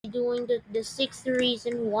doing the sixth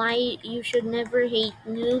reason why you should never hate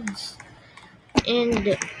noobs.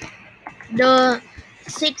 And the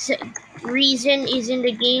sixth reason is in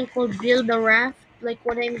the game called Build a Raft, like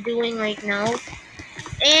what I'm doing right now.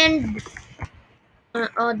 And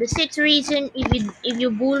the sixth reason, if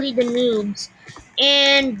you bully the noobs,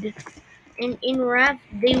 and in Raft,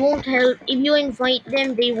 they won't help. If you invite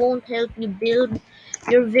them, they won't help you build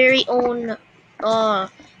your very own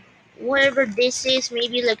whatever this is,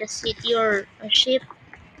 maybe like a city or a ship.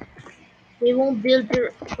 They won't build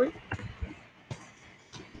your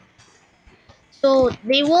so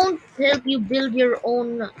they won't help you build your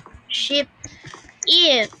own ship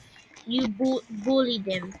if you bully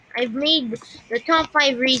them. I've made the top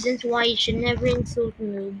 5 reasons why you should never insult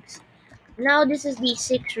noobs. Now this is the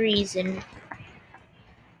sixth reason.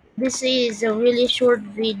 This is a really short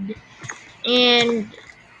vid, and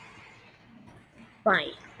bye.